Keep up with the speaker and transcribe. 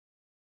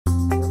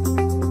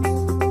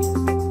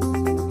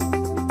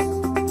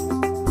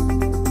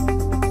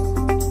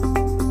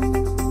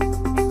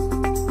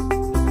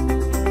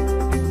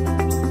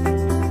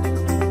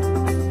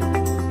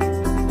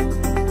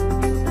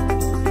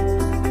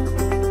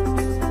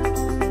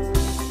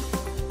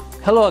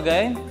Hello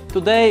again.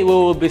 Today we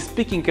will be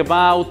speaking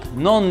about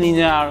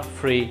nonlinear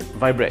free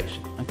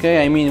vibration.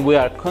 Okay, I mean we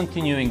are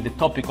continuing the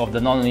topic of the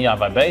nonlinear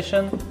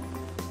vibration.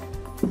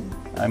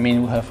 I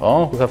mean we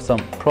have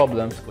some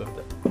problems with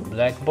the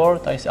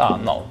blackboard. I see.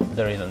 No,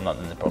 there isn't not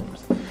any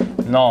problems.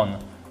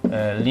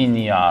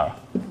 Non-linear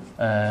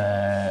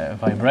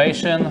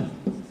vibration,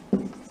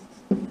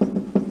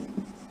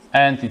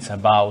 and it's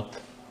about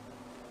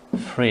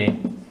free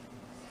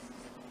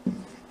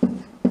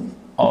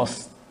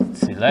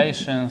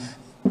oscillations.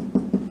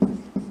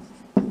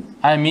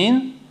 I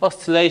mean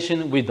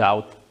oscillation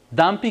without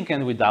damping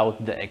and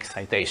without the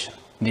excitation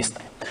this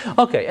time.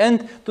 Okay,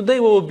 and today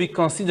we will be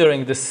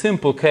considering the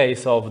simple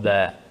case of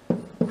the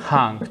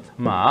hanged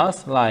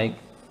mass, like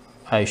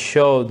I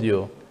showed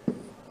you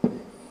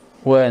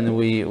when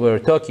we were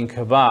talking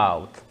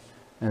about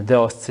the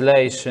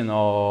oscillation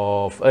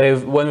of,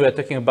 when we were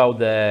talking about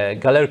the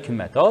Galerkin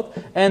method.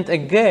 And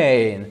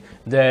again,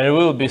 there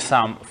will be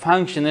some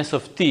function s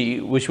of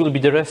t, which will be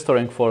the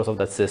restoring force of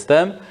that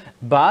system.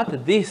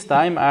 But this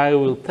time I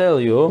will tell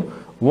you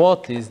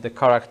what is the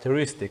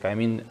characteristic. I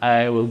mean,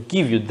 I will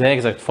give you the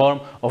exact form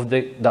of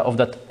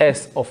that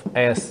s of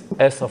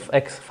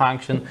x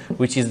function,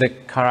 which is the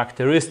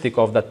characteristic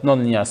of that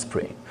nonlinear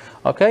spring.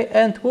 Okay,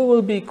 and we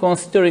will be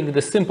considering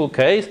the simple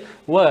case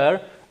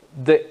where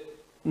the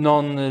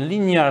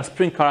nonlinear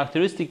spring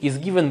characteristic is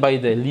given by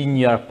the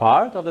linear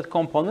part of that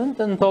component,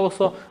 and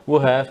also we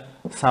have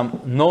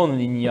some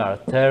nonlinear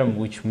term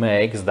which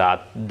makes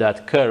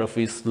that curve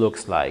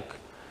looks like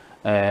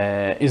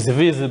is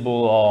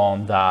visible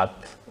on that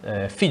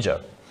figure.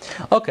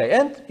 Okay,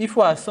 and if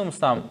we assume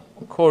some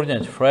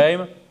coordinate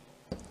frame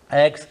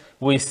x,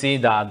 we see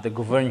that the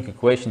governing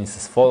equation is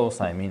as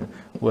follows. I mean,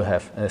 we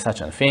have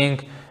such a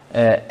thing,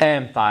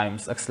 m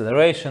times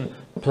acceleration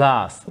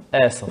plus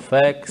s of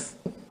x,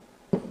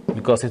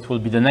 because it will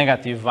be the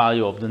negative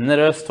value of the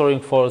restoring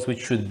force,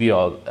 which should be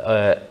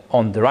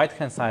on the right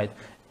hand side,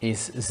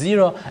 is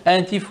 0.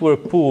 And if we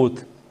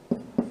put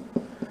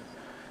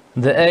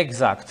the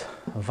exact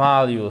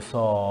values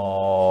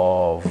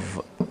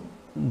of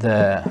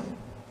the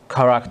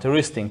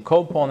characteristic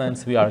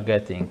components, we are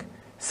getting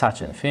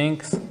such and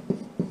things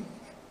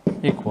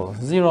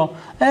equals 0.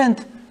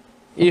 And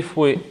if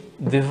we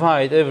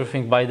divide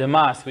everything by the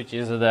mass, which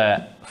is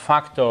the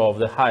factor of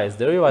the highest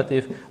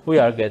derivative, we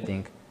are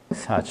getting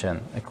such an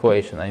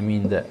equation. I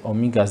mean the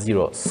omega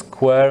 0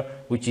 square,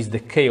 which is the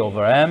k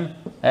over m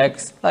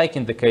x, like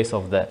in the case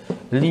of the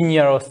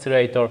linear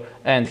oscillator.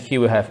 And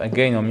here we have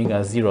again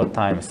omega 0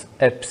 times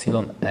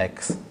epsilon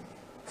x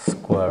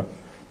square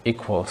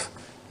equals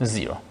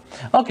 0.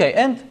 Okay,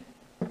 and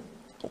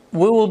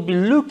we will be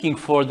looking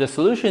for the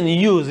solution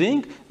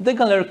using the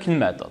Galerkin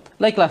method,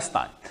 like last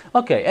time.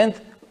 Okay, and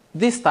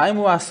this time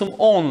we assume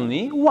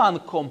only one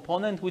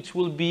component, which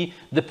will be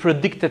the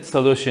predicted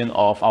solution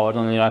of our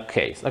nonlinear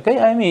case. Okay,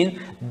 I mean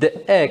the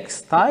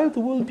x tilde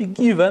will be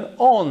given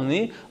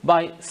only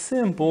by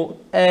simple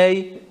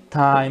a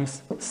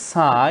times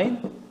sine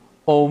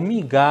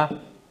omega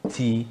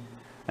t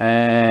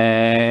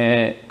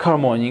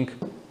harmonic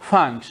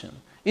function.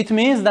 It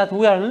means that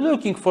we are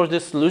looking for the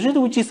solution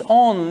which is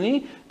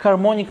only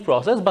harmonic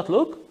process. But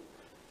look,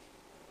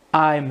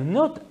 I'm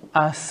not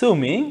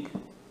assuming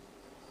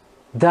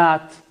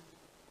that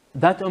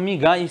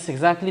omega is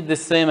exactly the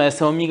same as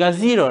omega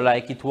 0,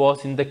 like it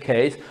was in the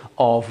case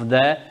of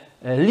the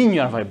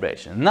linear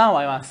vibration. Now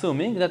I'm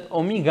assuming that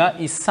omega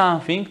is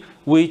something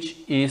which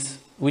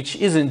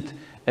isn't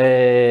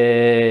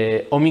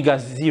omega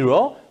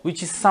 0,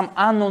 which is some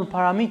unknown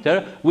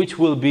parameter, which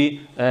will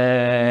be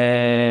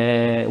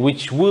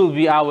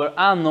our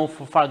unknown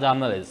for further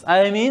analysis.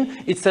 I mean,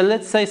 it's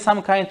let's say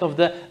some kind of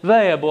the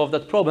variable of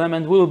that problem,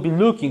 and we will be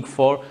looking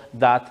for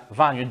that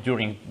value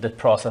during the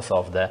process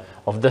of the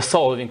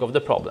solving of the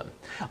problem.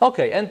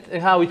 Okay, and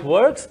how it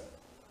works?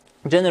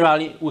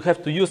 Generally, we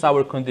have to use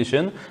our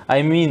condition.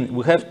 I mean,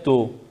 we have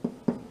to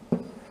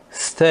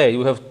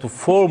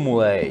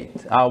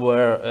formulate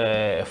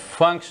our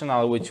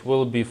functional, which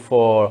will be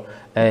for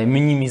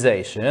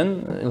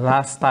minimization.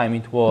 Last time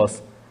it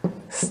was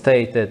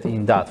stated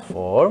in that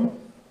form.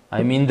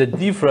 I mean the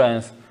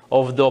difference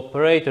of the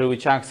operator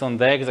which acts on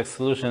the exact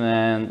solution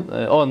and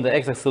on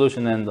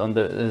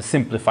the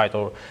simplified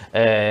or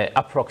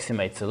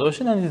approximate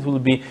solution, and it will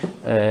be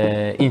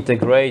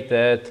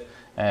integrated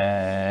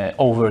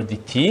over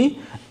dt.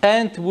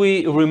 And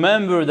we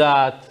remember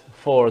that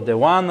for the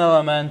one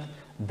element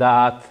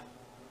that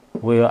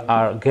we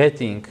are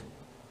getting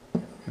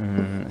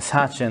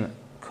such a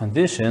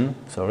condition,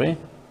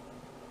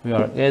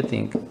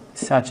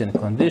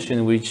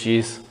 which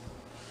is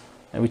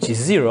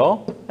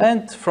 0.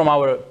 And from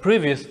our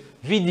previous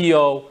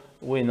video,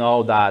 we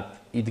know that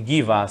it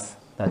gives us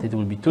that it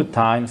will be 2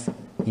 times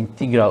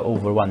integral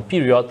over 1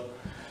 period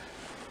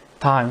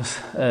times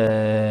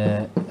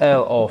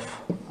L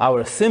of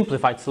our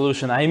simplified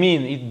solution. I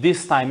mean,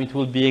 this time it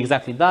will be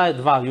exactly that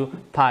value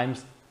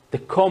times the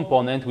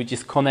component which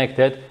is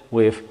connected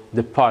with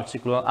the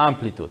particular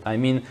amplitude. I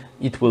mean,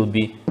 it will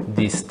be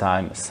this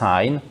time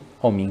sine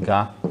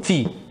omega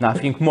t,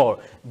 nothing more.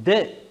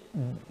 The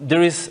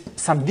there is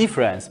some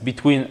difference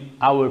between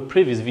our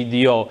previous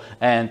video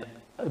and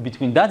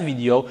between that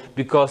video,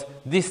 because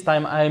this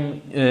time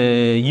I'm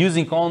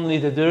using only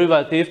the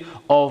derivative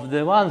of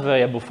the one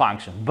variable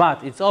function.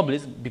 But it's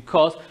obvious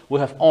because we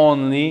have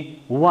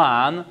only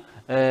one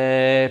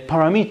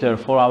parameter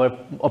for our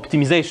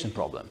optimization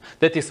problem.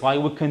 That is why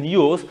we can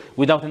use,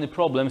 without any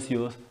problems,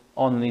 use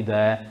only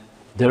the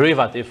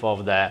derivative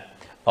of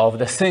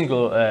the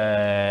single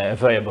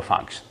variable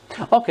function.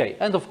 Okay,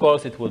 and of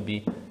course it will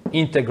be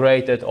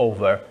integrated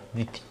over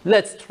dt.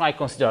 Let's try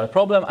consider a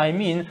problem. I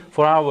mean,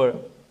 for our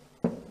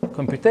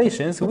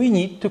computations, we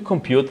need to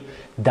compute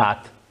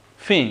that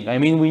thing. I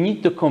mean, we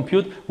need to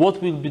compute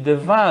what will be the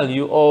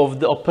value of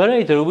the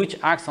operator which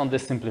acts on the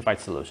simplified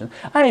solution.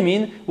 I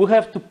mean, we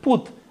have to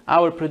put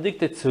our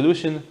predicted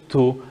solution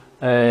to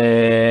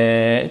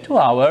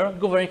our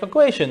governing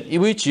equation,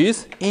 which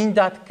is, in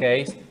that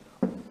case,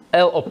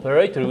 L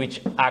operator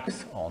which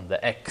acts on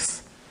the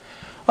x.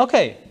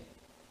 Okay,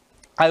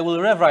 I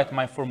will rewrite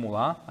my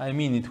formula. I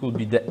mean, it will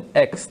be the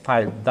x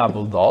tilde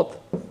double dot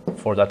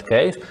for that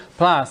case,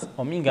 plus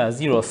omega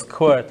 0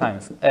 square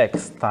times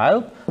x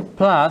tilde,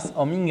 plus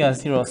omega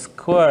 0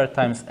 square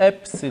times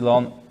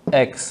epsilon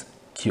x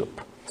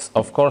cube.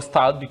 Of course,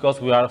 tilde, because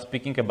we are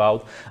speaking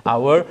about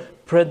our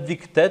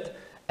predicted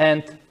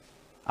and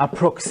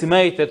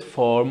approximated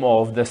form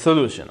of the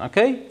solution.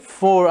 Okay,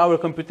 for our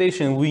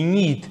computation, we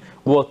need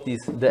what is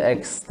the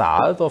x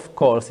tilde. Of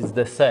course, it's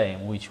the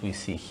same which we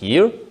see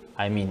here.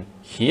 I mean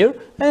here.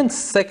 And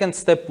second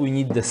step, we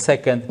need the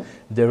second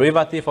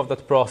derivative of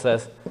that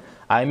process.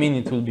 I mean,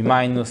 it will be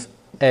minus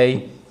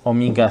a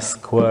omega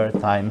square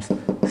times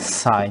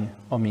sine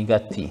omega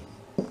t.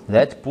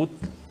 Let's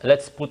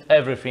put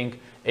everything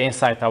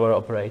inside our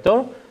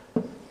operator.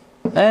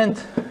 And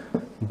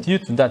due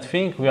to that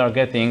thing, we are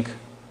getting,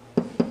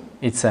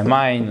 it's a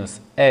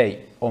minus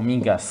a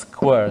omega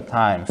square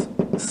times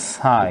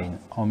sine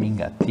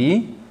omega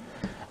t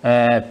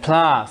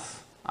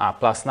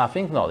plus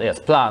nothing, no, yes,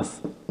 plus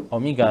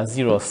omega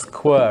 0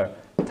 square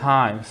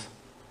times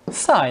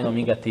sine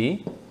omega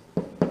t,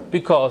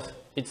 because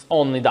it's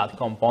only that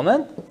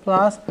component,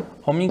 plus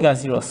omega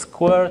 0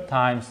 square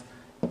times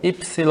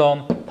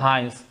epsilon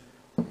times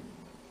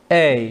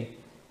a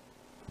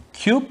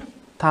cube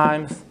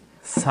times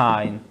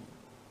sine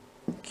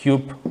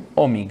cube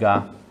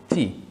omega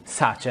t,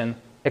 such an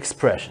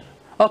expression.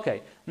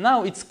 Okay,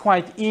 now it's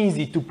quite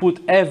easy to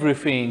put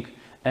everything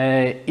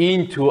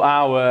into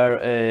our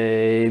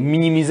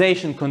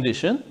minimization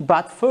condition,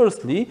 but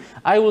firstly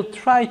I will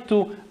try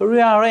to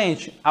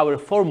rearrange our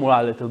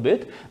formula a little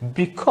bit,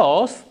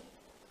 because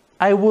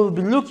I will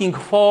be looking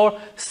for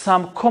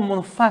some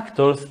common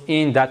factors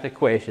in that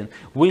equation.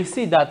 We'll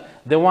see that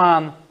the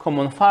one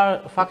common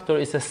factor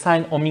is a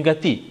sine omega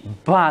t,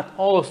 but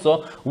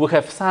also we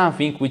have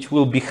something which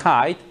will be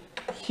height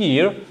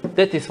here.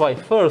 That is why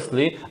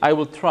firstly I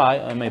will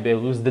try, maybe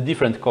I'll use the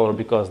different color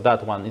because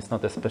that one is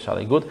not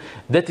especially good.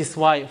 That is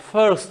why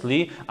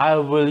firstly I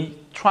will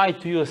try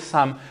to use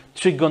some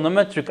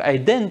trigonometric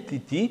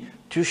identity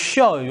to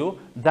show you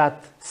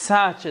that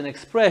such an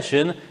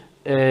expression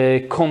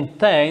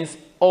contains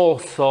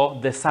also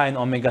the sine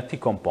omega t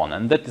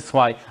component. That is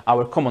why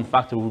our common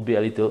factor will be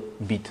a little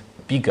bit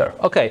bigger.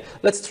 Okay,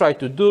 let's try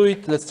to do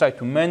it. Let's try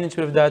to manage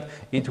with that.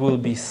 It will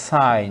be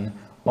sine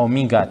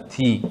omega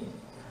t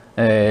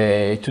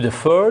to the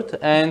third,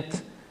 and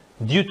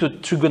due to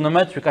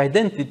trigonometric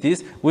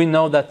identities, we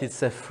know that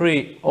it's a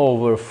 3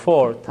 over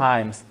 4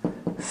 times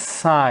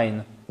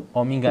sine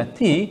omega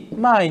t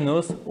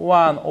minus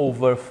 1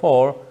 over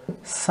 4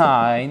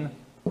 sine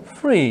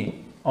 3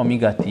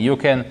 omega t. You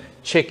can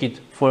check it,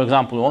 for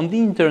example, on the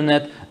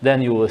internet,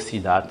 then you will see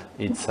that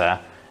it's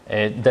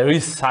there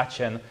is such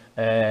an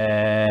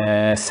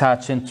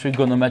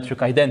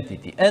trigonometric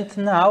identity. And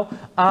now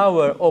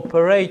our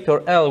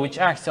operator L, which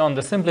acts on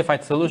the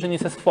simplified solution,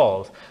 is as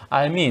follows.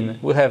 I mean,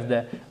 we have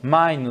the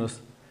minus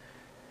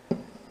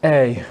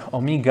a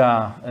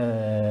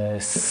omega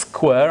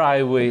square,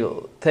 I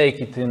will take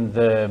it in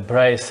the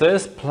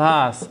braces,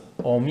 plus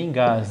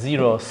omega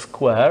 0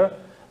 square.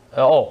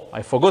 Oh,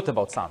 I forgot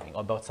about something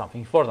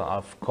important.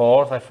 Of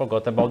course, I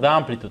forgot about the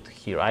amplitude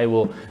here. I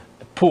will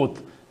put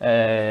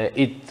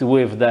it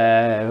with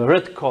the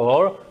red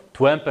color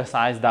to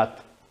emphasize that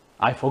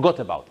I forgot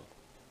about it.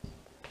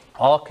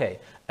 Okay,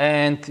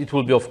 and it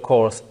will be, of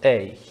course,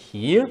 a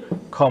here,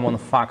 common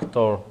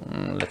factor,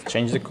 let's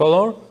change the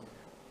color,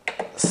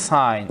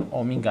 sine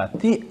omega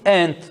t,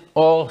 and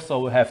also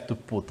we have to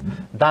put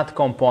that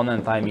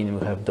component. I mean,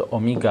 we have the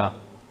omega,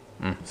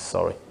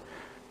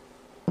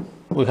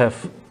 we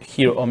have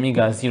here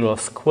omega 0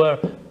 square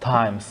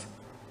times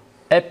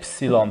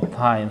epsilon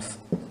times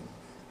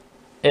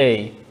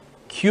a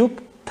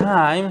cube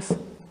times,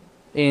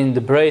 in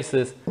the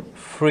braces,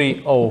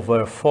 3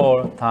 over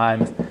 4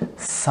 times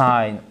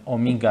sine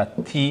omega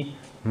t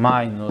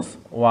minus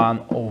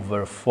 1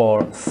 over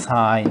 4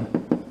 sine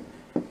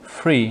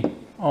 3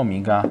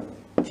 omega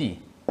t.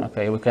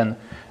 Okay, we can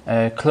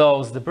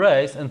close the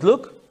brace, and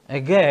look,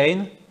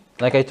 again,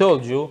 like I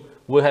told you,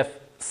 we have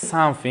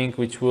something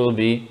which will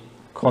be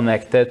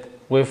connected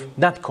with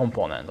that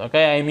component.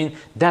 Okay, I mean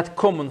that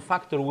common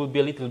factor will be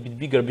a little bit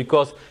bigger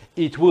because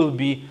it will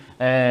be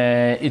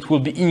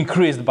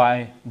increased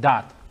by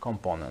that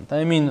component.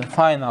 I mean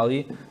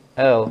finally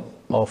L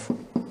of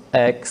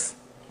x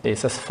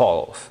is as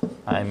follows.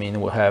 I mean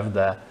we have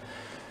the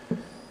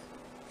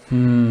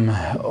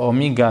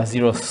omega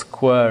 0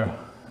 square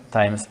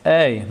times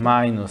a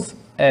minus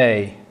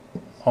a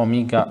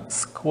omega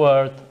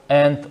squared,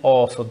 and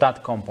also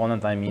that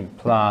component, I mean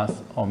plus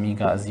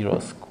omega 0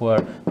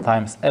 square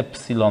times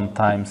epsilon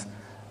times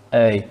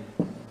a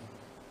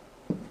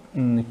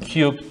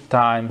cubed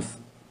times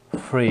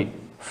 3,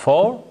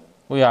 4.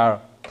 We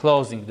are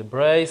closing the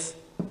brace,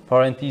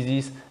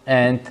 parentheses,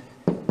 and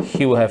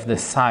here we have the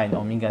sine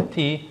omega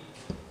t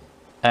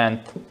and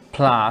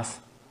plus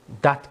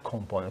that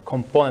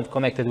component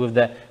connected with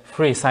the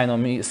 3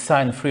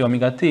 sine 3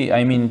 omega t.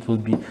 I mean it will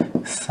be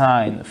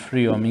sine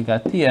 3 omega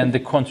t, and the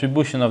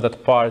contribution of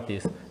that part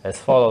is as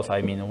follows.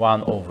 I mean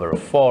 1 over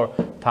 4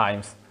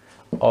 times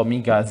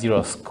omega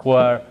 0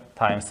 square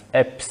times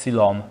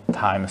epsilon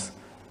times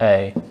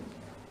a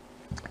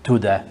to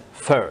the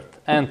third.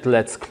 And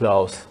let's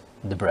close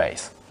the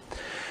brace.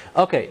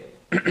 Okay,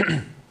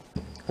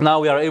 now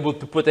we are able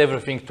to put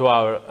everything to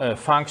our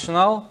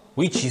functional,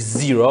 which is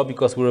 0,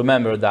 because we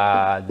remember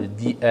that the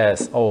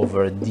ds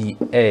over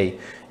dA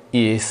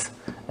is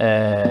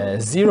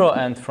 0,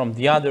 and from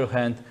the other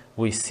hand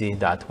we see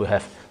that we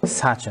have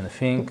such a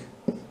thing.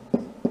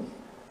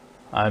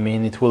 I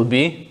mean it will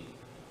be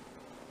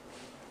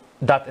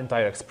that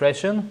entire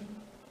expression,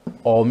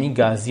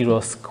 omega 0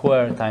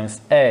 square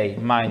times a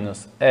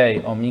minus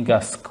a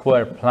omega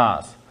square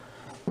plus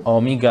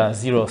omega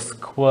 0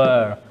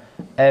 square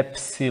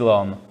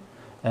epsilon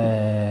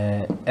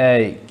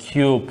a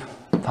cube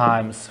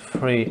times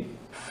 3,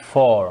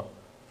 4,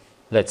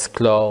 let's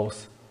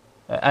close,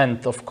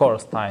 and of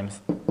course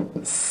times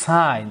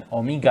sine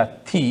omega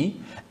t,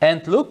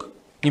 and look,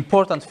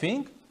 important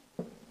thing,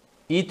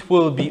 it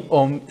will be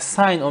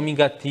sine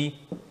omega t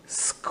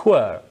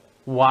square.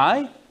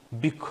 Why?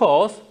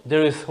 Because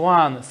there is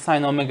one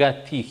sine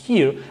omega t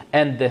here,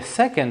 and the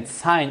second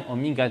sine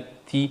omega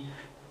t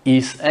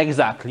is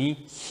exactly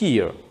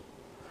here.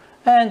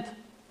 And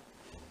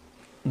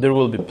there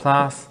will be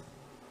plus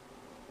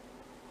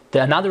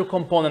another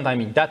component, I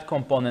mean that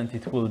component,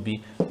 it will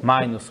be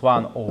minus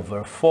 1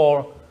 over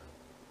 4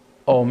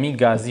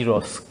 omega 0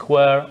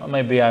 square.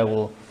 Maybe I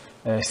will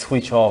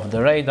switch off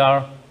the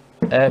radar,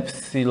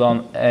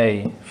 epsilon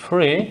a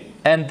 3,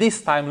 and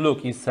this time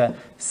look, it's a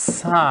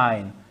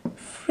sine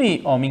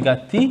 3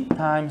 omega t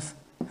times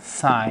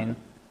sine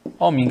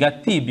omega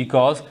t,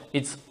 because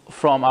it's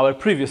from our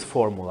previous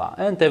formula,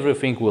 and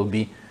everything will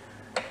be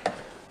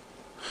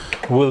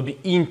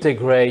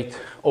integrate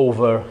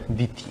over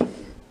dt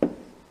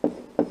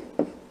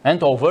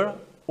and over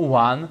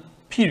one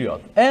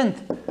period. And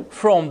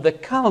from the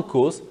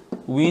calculus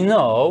we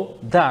know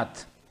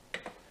that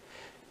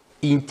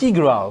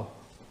integral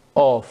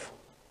of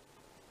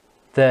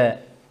the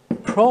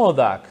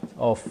product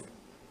of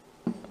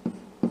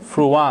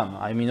through one,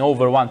 I mean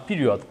over one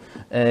period,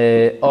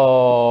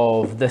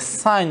 of the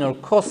sine or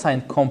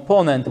cosine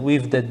component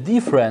with the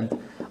different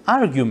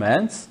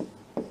arguments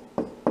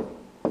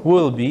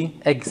will be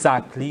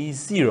exactly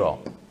 0.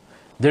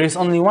 There is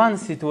only one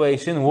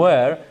situation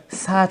where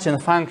such a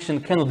function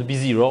cannot be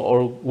 0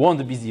 or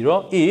won't be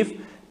 0 if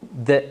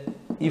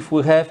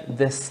we have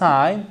the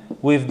sine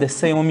with the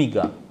same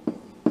omega.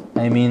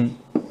 I mean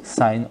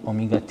sine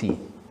omega t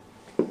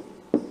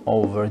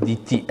over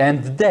dt,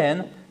 and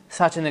then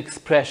such an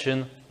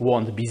expression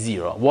won't be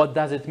 0. What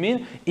does it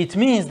mean? It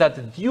means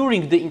that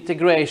during the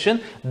integration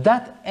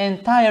that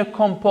entire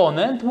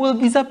component will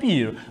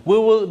disappear. We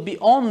will be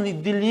only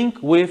dealing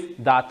with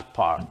that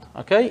part.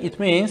 Okay? It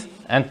means,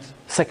 and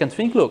second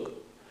thing, look,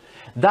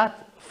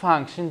 that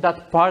function,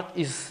 that part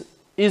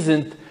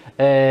isn't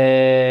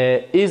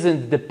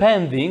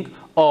depending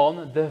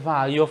on the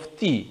value of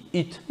t.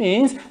 It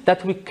means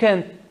that we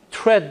can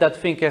treat that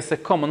thing as a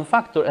common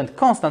factor and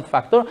constant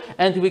factor,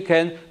 and we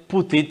can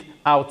put it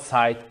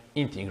outside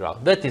integral.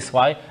 That is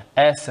why,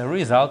 as a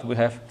result, we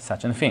have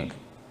such a thing.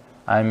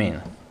 I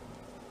mean,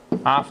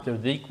 after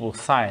the equal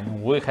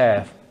sign, we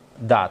have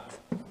that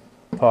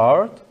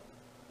part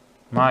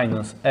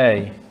minus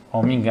a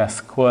omega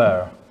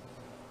square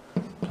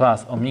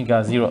plus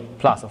omega 0,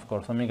 plus of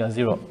course omega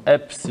 0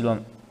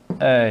 epsilon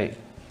a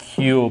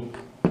cube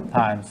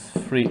times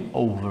 3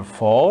 over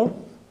 4.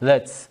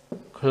 Let's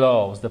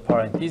close the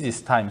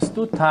parentheses, times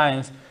 2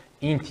 times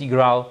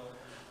integral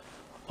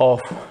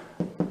of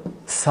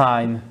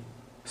sine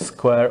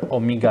square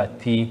omega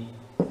t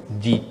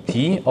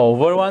dt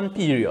over one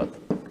period.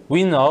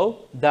 We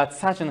know that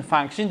such a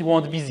function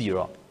won't be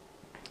 0,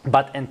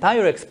 but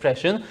entire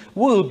expression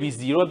will be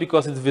 0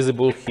 because it's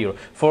visible here.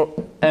 For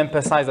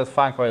emphasize that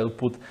fact, I will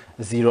put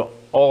 0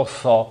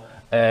 also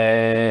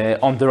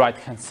on the right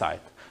hand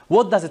side.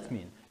 What does it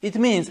mean? It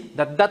means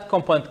that that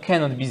component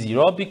cannot be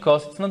 0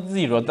 because it's not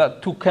 0.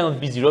 That 2 cannot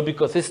be 0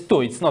 because it's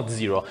 2, it's not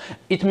 0.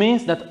 It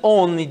means that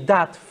only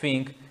that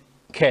thing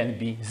can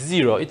be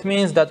 0. It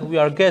means that we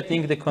are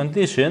getting the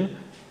condition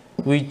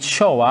which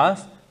show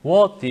us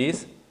what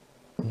is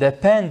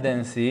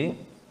dependency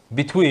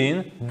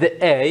between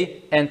the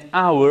A and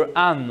our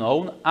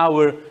unknown,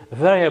 our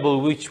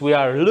variable which we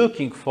are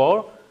looking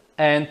for,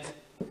 and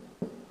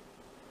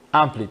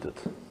amplitude.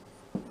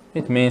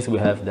 It means we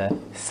have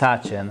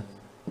such an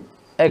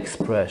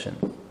expression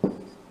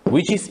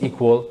which is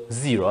equal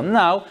 0.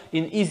 Now,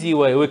 in easy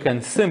way, we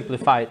can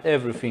simplify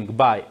everything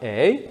by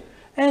A,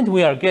 and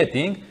we are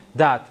getting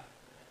that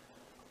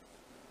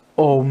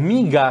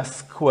omega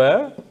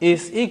square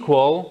is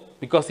equal,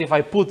 because if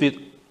I put it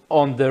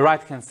on the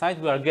right hand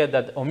side, we are get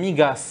that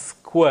omega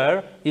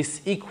square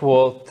is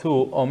equal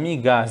to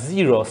omega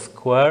 0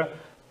 square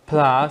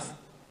plus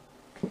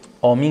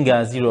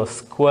omega 0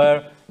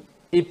 square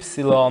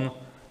epsilon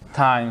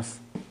times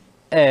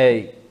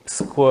A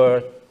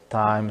squared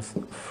times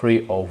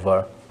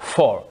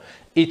 3/4.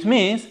 It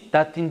means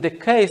that in the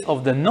case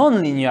of the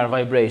nonlinear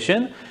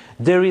vibration,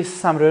 there is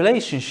some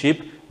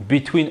relationship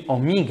between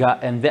omega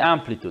and the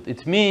amplitude.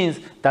 It means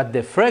that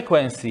the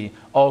frequency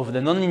of the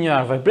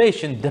nonlinear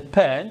vibration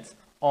depends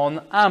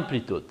on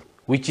amplitude,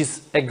 which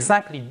is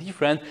exactly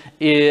different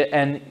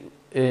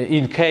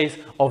in case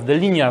of the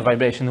linear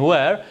vibration,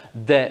 where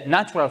the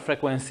natural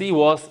frequency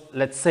was,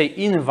 let's say,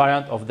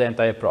 invariant of the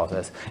entire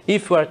process.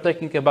 If we are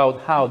talking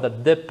about how the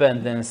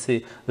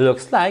dependency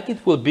looks like,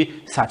 it will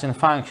be such a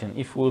function.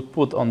 If we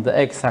put on the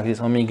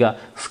x-axis omega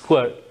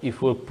squared, if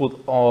we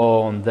put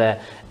on the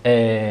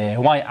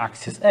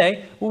y-axis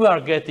A, we are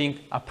getting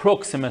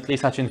approximately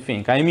such a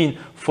thing. I mean,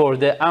 for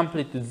the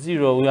amplitude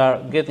 0, we are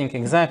getting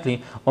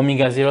exactly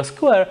omega 0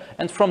 square,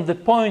 and from the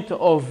point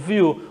of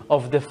view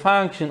of the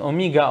function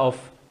omega of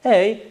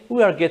A,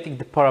 we are getting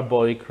the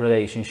parabolic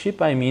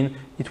relationship. I mean,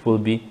 it will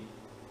be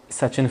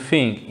such a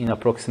thing in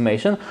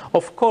approximation.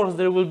 Of course,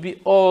 there will be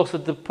also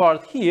the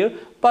part here,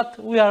 but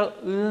we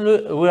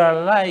are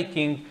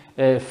liking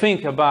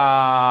think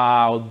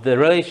about the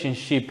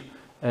relationship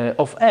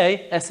of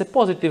A as a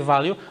positive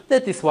value.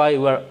 That is why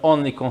we are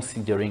only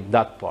considering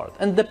that part.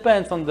 And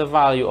depends on the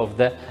value of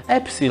the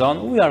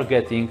epsilon, we are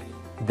getting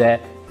the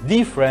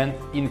different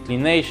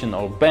inclination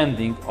or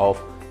bending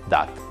of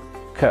that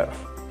curve.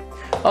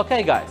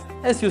 Okay guys,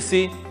 as you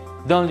see,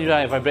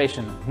 nonlinear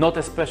vibration not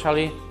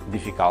especially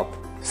difficult.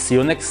 See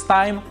you next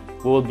time.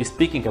 We will be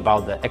speaking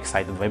about the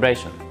excited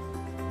vibration.